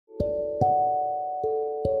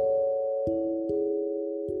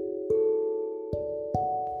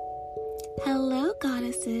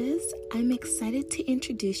I'm excited to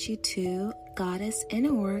introduce you to Goddess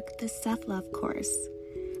Inner Work, the Self-Love course.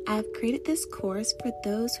 I have created this course for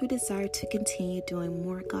those who desire to continue doing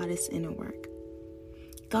more Goddess Inner Work.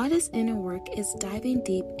 Goddess Inner Work is diving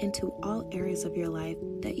deep into all areas of your life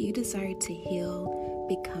that you desire to heal,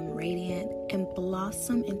 become radiant, and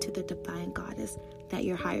blossom into the divine goddess that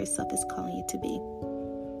your higher self is calling you to be.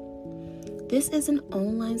 This is an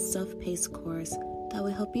online self-paced course that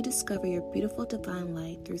will help you discover your beautiful divine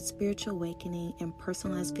light through spiritual awakening and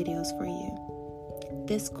personalized videos for you.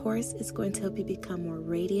 This course is going to help you become more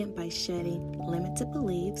radiant by shedding limited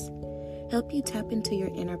beliefs, help you tap into your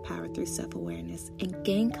inner power through self-awareness, and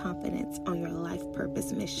gain confidence on your life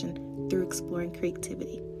purpose mission through exploring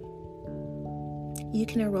creativity. You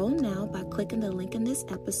can enroll now by clicking the link in this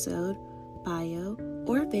episode bio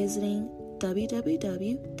or visiting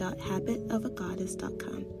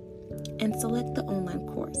www.habitofagoddess.com and select the online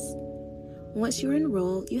course. Once you're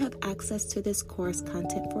enrolled, you have access to this course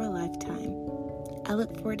content for a lifetime. I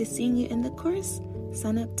look forward to seeing you in the course.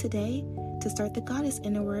 Sign up today to start the Goddess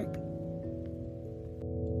Inner Work.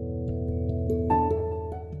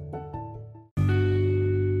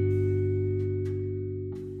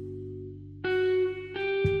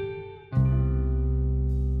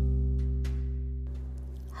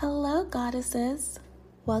 Hello, goddesses.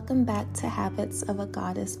 Welcome back to Habits of a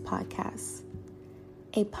Goddess podcast,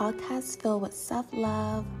 a podcast filled with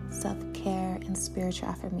self-love, self-care, and spiritual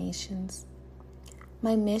affirmations.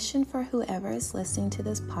 My mission for whoever is listening to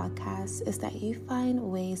this podcast is that you find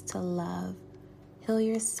ways to love, heal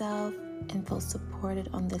yourself, and feel supported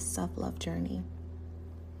on this self-love journey.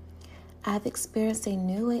 I've experienced a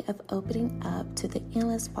new way of opening up to the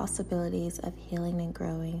endless possibilities of healing and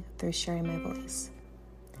growing through sharing my voice.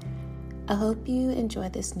 I hope you enjoy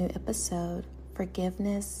this new episode.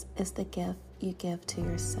 Forgiveness is the gift you give to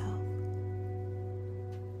yourself.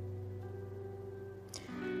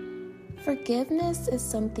 Forgiveness is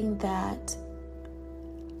something that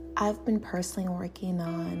I've been personally working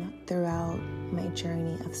on throughout my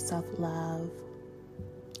journey of self-love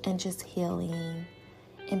and just healing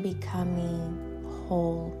and becoming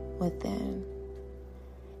whole within.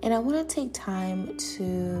 And I want to take time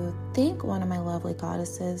to thank one of my lovely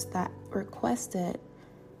goddesses that requested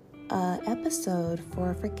an episode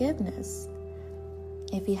for forgiveness.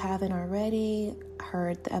 If you haven't already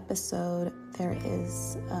heard the episode, there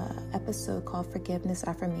is an episode called Forgiveness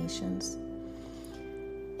Affirmations.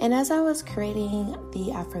 And as I was creating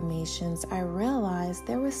the affirmations, I realized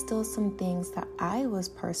there were still some things that I was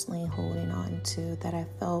personally holding on to that I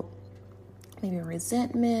felt maybe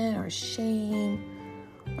resentment or shame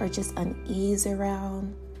or just unease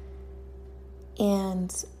around.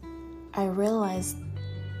 And I realized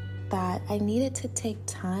that I needed to take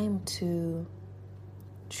time to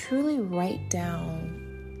truly write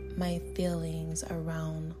down my feelings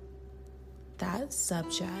around that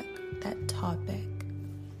subject, that topic.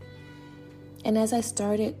 And as I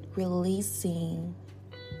started releasing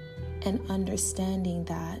and understanding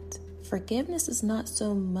that forgiveness is not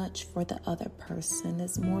so much for the other person,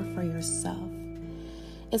 it's more for yourself.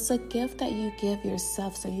 It's a gift that you give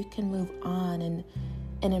yourself so you can move on and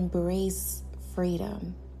embrace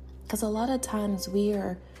freedom. Because a lot of times we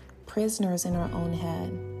are prisoners in our own head.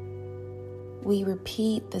 We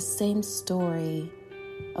repeat the same story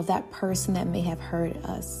of that person that may have hurt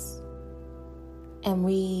us. And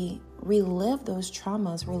we relive those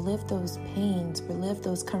traumas, relive those pains, relive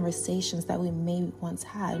those conversations that we may once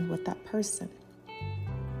had with that person.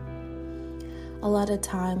 A lot of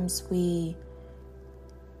times we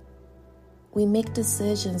make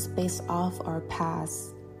decisions based off our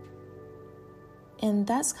past. And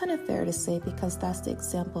that's kind of fair to say because that's the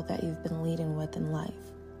example that you've been leading with in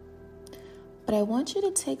life. But I want you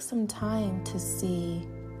to take some time to see,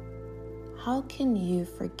 how can you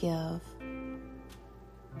forgive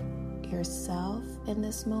yourself in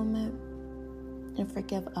this moment and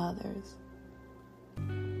forgive others?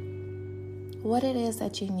 What it is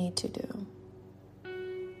that you need to do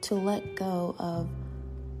to let go of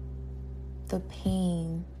the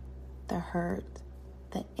pain, the hurt,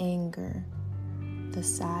 the anger, the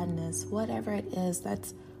sadness, whatever it is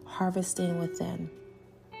that's harvesting within.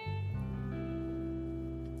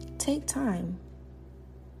 Take time.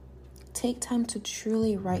 Take time to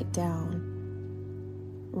truly write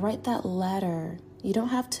down. Write that letter. You don't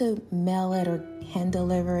have to mail it or hand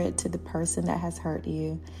deliver it to the person that has hurt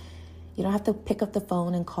you. You don't have to pick up the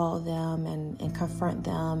phone and call them and confront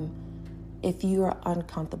them if you are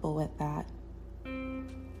uncomfortable with that.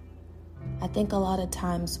 I think a lot of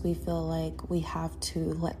times we feel like we have to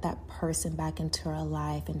let that person back into our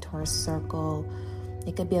life, into our circle,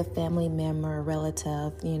 It could be a family member, a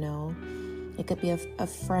relative, It could be a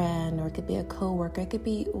friend, or it could be a coworker. It could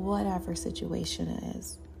be whatever situation it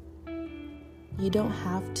is. You don't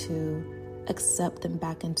have to accept them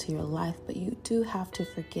back into your life, but you do have to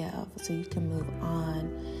forgive so you can move on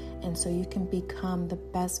and so you can become the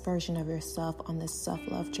best version of yourself on this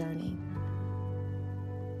self-love journey.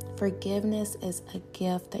 Forgiveness is a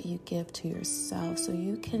gift that you give to yourself so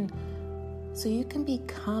you can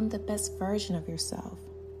become the best version of yourself.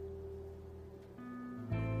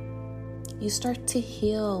 You start to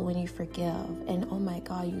heal when you forgive, and oh my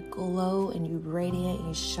God, you glow and you radiate and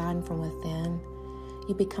you shine from within.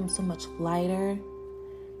 You become so much lighter.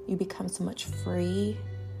 You become so much free.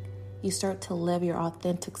 You start to live your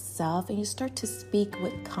authentic self, and you start to speak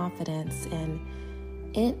with confidence, and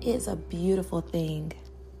it is a beautiful thing.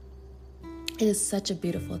 It is such a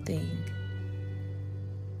beautiful thing.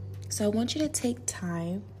 So I want you to take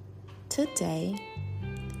time today.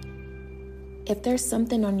 If there's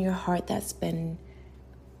something on your heart that's been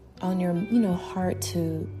on your, heart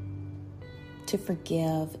to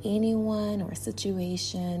forgive anyone or a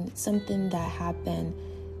situation, something that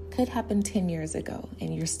could happen 10 years ago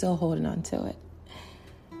and you're still holding on to it.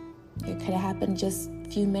 It could have happened just a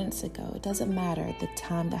few minutes ago. It doesn't matter the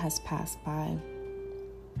time that has passed by.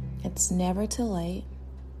 It's never too late.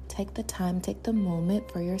 Take the time, take the moment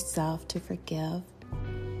for yourself to forgive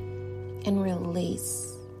and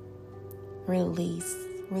release. Release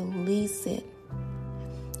it.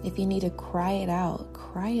 If you need to cry it out.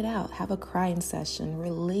 Have a crying session.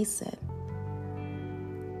 Release it.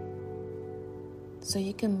 So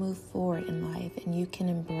you can move forward in life and you can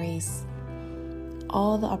embrace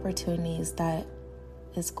all the opportunities that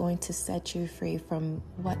is going to set you free from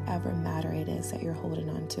whatever matter it is that you're holding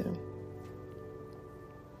on to.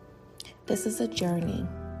 This is a journey.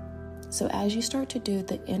 So as you start to do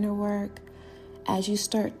the inner work, as you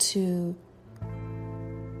start to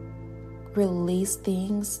release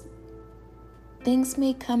things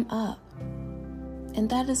may come up, and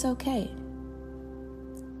that is okay.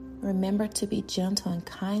 Remember to be gentle and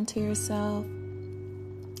kind to yourself.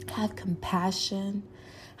 Have compassion.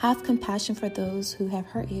 Have compassion for those who have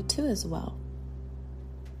hurt you too as well.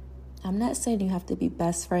 I'm not saying you have to be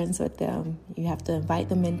best friends with them. You have to invite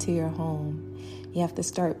them into your home. You have to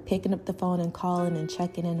start picking up the phone and calling and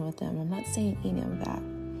checking in with them. I'm not saying any of that.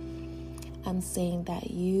 I'm saying that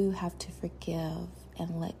you have to forgive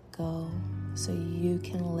and let go so you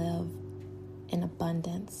can live in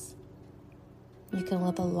abundance. You can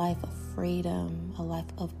live a life of freedom, a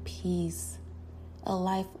life of peace, a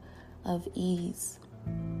life of ease.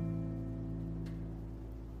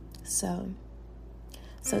 So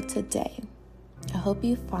today, I hope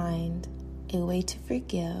you find a way to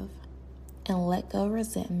forgive and let go of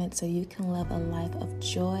resentment so you can live a life of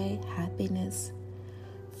joy, happiness,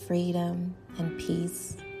 freedom, and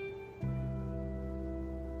peace.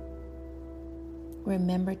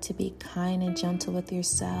 Remember to be kind and gentle with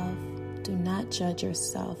yourself. Do not judge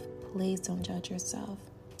yourself. Please don't judge yourself.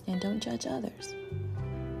 And don't judge others.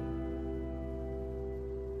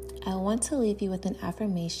 I want to leave you with an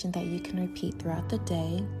affirmation that you can repeat throughout the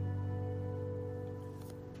day.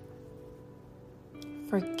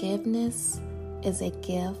 Forgiveness is a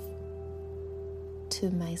gift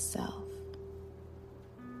to myself.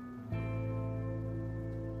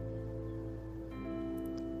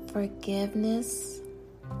 Forgiveness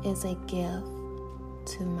is a gift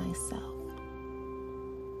to myself.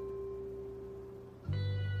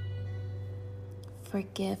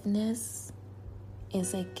 Forgiveness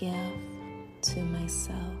is a gift to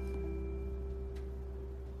myself.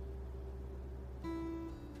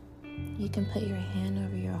 You can put your hand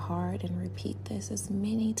over your heart and repeat this as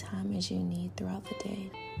many times as you need throughout the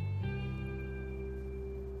day.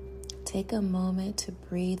 Take a moment to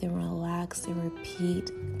breathe and relax and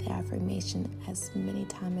repeat the affirmation as many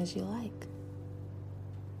times as you like.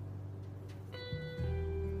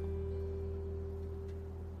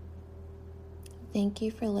 Thank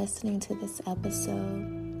you for listening to this episode.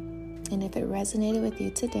 And if it resonated with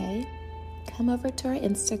you today, come over to our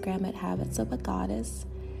Instagram at Habits of a Goddess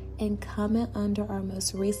and comment under our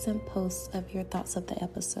most recent posts of your thoughts of the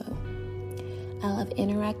episode. I love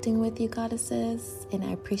interacting with you, goddesses, and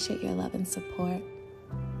I appreciate your love and support.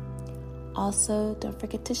 Also, don't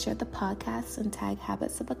forget to share the podcast and tag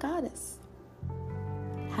Habits of a Goddess.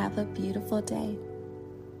 Have a beautiful day.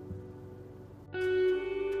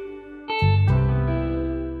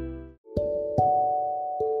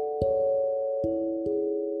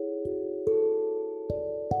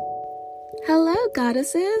 Hello,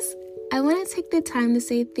 goddesses. I want to take the time to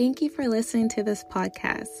say thank you for listening to this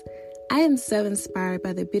podcast. I am so inspired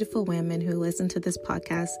by the beautiful women who listen to this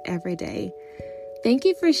podcast every day. Thank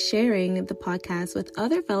you for sharing the podcast with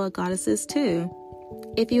other fellow goddesses too.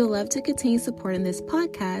 If you would love to continue supporting this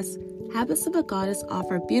podcast, Habits of a Goddess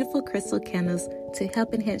offer beautiful crystal candles to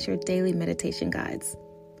help enhance your daily meditation guides.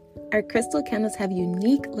 Our crystal candles have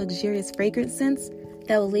unique, luxurious fragrance scents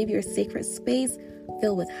that will leave your sacred space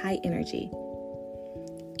filled with high energy.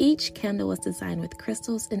 Each candle was designed with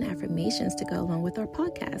crystals and affirmations to go along with our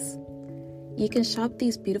podcast. You can shop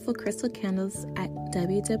these beautiful crystal candles at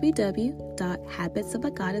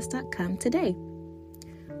www.habitsofagoddess.com today.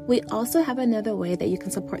 We also have another way that you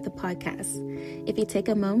can support the podcast. If you take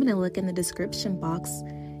a moment and look in the description box,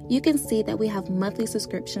 you can see that we have monthly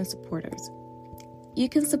subscription supporters. You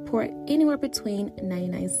can support anywhere between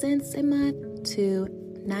 99 cents a month to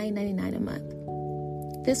 $9.99 a month.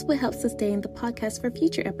 This will help sustain the podcast for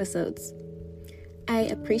future episodes. I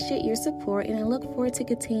appreciate your support and I look forward to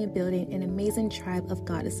continue building an amazing tribe of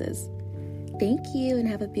goddesses. Thank you and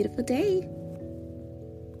have a beautiful day.